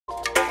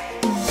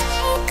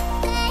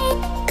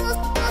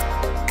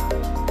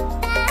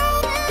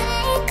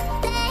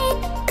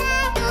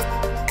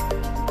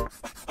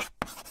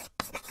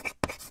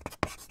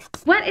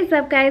is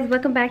up, guys?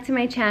 Welcome back to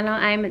my channel.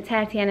 I'm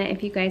Tatiana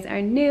if you guys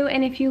are new,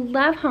 and if you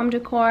love home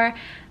decor,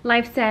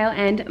 lifestyle,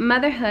 and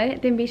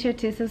motherhood, then be sure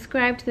to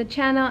subscribe to the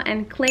channel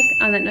and click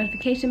on that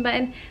notification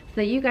button so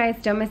that you guys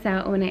don't miss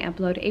out when I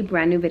upload a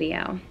brand new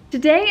video.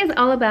 Today is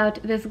all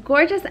about this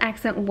gorgeous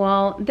accent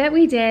wall that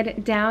we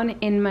did down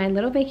in my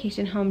little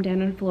vacation home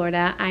down in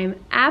Florida. I'm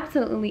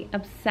absolutely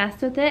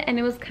obsessed with it, and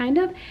it was kind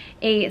of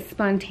a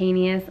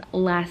spontaneous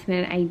last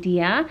minute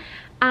idea.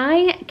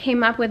 I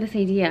came up with this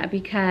idea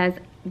because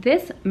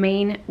this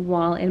main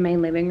wall in my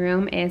living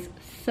room is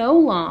so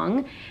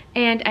long,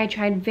 and I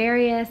tried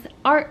various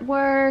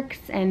artworks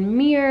and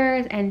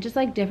mirrors and just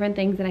like different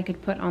things that I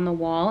could put on the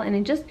wall, and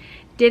it just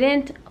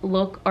didn't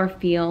look or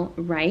feel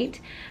right.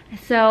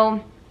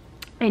 So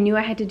I knew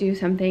I had to do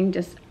something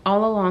just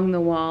all along the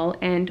wall,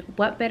 and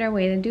what better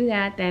way to do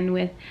that than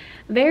with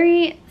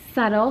very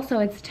subtle, so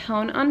it's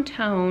tone on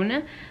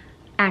tone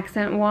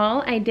accent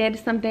wall. I did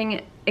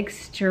something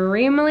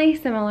extremely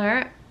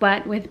similar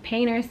but with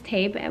painter's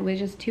tape, which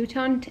is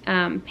two-tone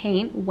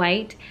paint,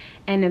 white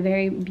and a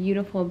very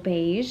beautiful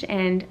beige,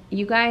 and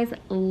you guys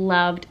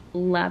loved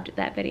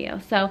that video.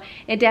 So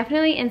it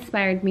definitely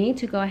inspired me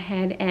to go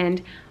ahead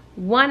and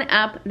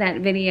one-up that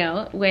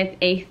video with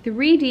a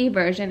 3D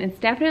version. It's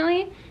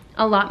definitely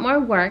a lot more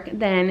work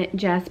than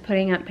just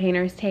putting up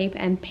painter's tape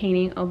and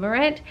painting over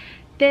it.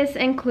 This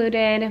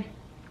included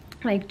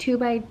like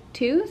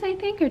 2x2s, I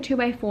think, or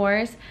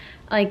 2x4s,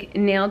 like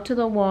nailed to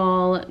the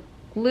wall,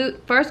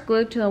 first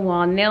glued to the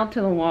wall, nailed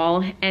to the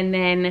wall, and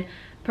then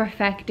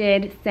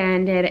perfected,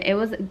 sanded. It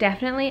was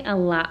definitely a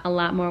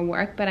lot more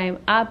work, but I'm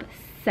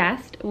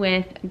obsessed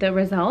with the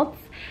results,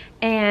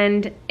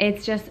 and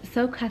it's just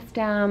so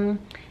custom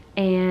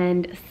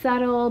and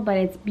subtle, but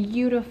it's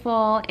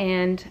beautiful,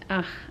 and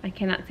I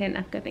cannot say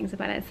enough good things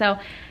about it. So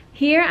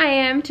here I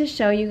am to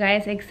show you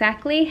guys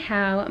exactly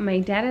how my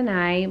dad and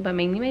I, but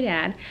mainly my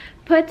dad,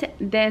 put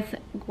this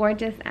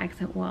gorgeous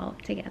accent wall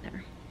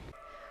together.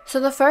 So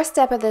the first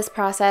step of this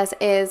process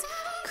is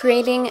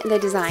creating the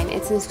design.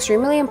 It's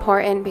extremely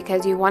important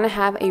because you want to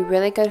have a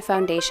really good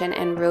foundation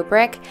and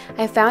rubric.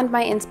 I found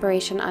my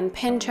inspiration on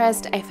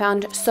Pinterest. I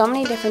found so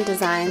many different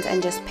designs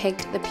and just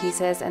picked the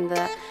pieces and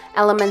the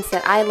elements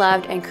that I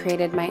loved and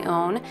created my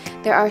own.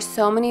 There are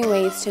so many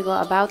ways to go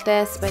about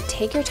this, but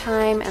take your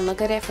time and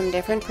look at it from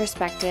different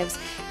perspectives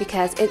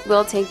because it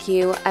will take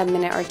you a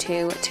minute or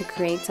two to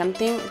create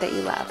something that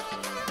you love.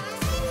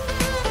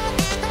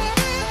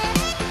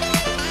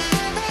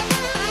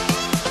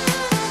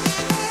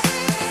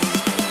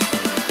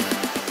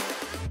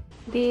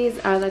 These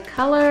are the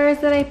colors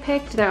that I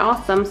picked. They're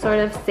all some sort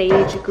of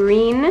sage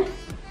green,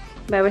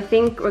 but I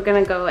think we're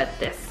gonna go with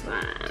this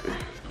one,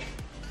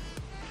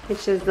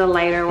 which is the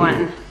lighter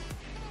one.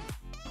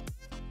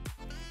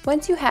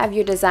 Once you have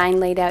your design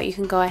laid out, you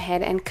can go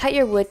ahead and cut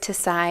your wood to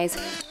size.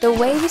 The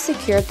way we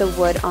secured the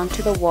wood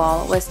onto the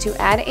wall was to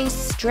add a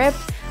strip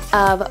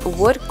of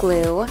wood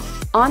glue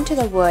onto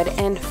the wood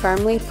and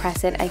firmly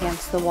press it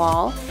against the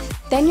wall.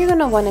 Then you're going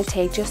to want to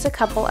take just a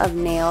couple of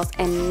nails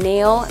and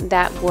nail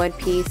that wood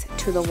piece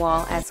to the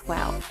wall as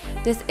well.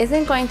 This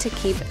isn't going to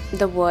keep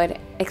the wood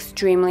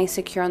extremely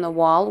secure on the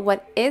wall.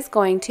 What is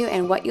going to,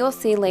 and what you'll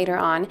see later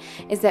on,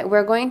 is that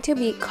we're going to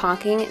be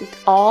caulking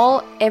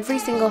every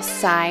single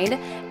side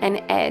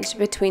and edge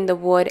between the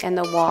wood and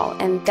the wall,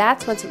 and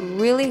that's what's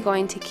really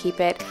going to keep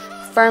it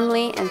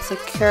firmly and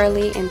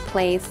securely in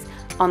place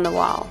on the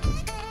wall.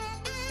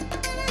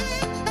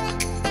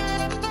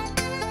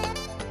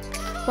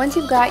 Once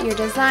you've got your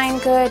design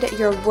good,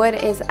 your wood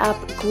is up,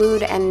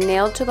 glued, and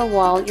nailed to the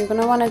wall, you're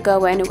going to want to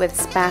go in with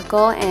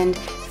spackle and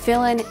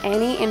fill in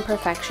any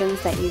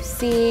imperfections that you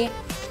see,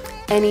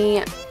 any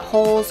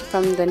holes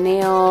from the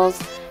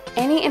nails,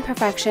 any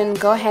imperfection,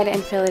 go ahead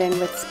and fill it in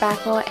with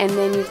spackle, and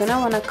then you're going to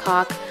want to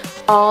caulk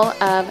all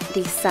of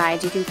the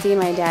sides. You can see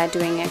my dad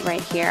doing it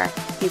right here.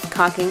 He's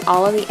caulking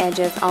all of the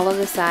edges, all of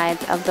the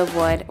sides of the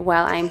wood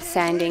while I'm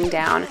sanding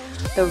down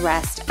the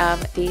rest of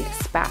the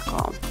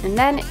spackle. And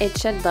then it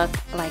should look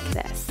like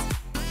this.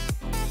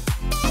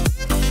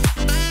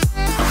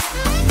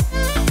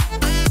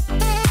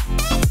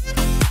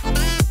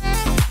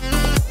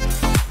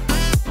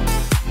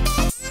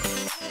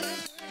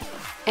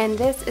 And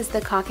this is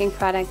the caulking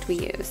product we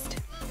used.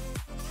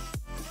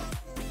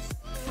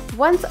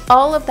 Once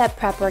all of that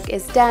prep work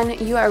is done,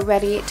 you are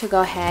ready to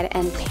go ahead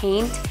and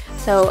paint.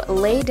 So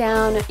lay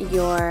down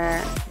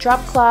your drop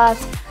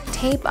cloth,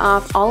 tape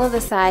off all of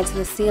the sides of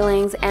the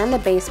ceilings and the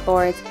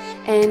baseboards,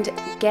 and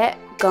get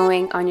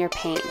going on your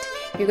paint.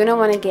 You're going to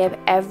want to give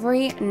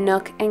every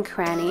nook and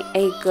cranny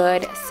a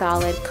good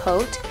solid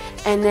coat,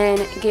 and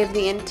then give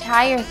the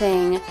entire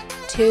thing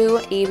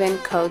 2 even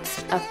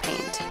coats of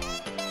paint.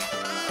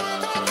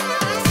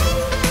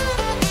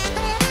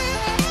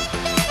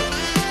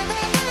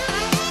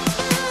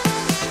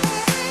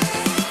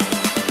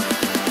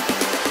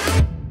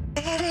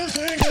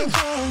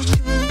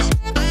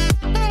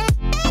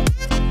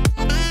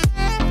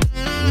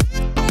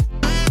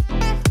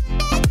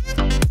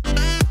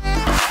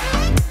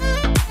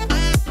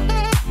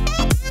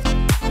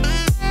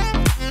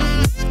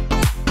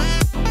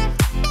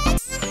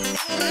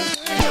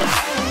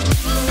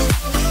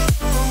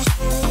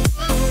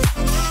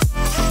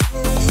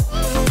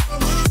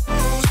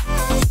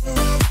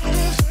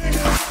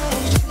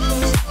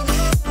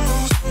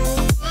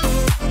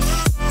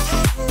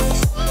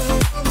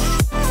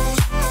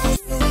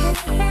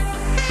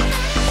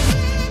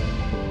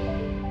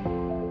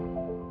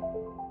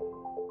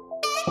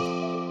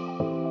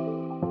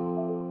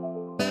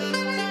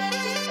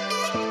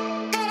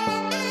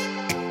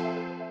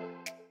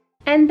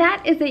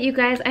 that is it, you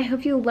guys. I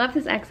hope you love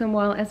this Ikson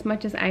wall as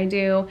much as I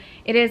do.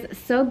 It is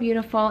so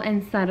beautiful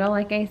and subtle.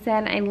 Like I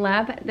said, I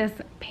love this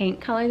paint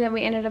color that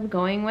we ended up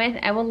going with.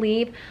 I will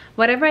leave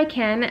whatever I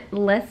can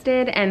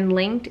listed and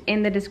linked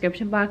in the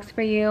description box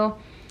for you.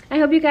 I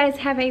hope you guys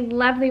have a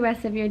lovely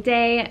rest of your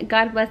day.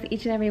 God bless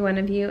each and every one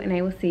of you, and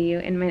I will see you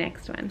in my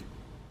next one.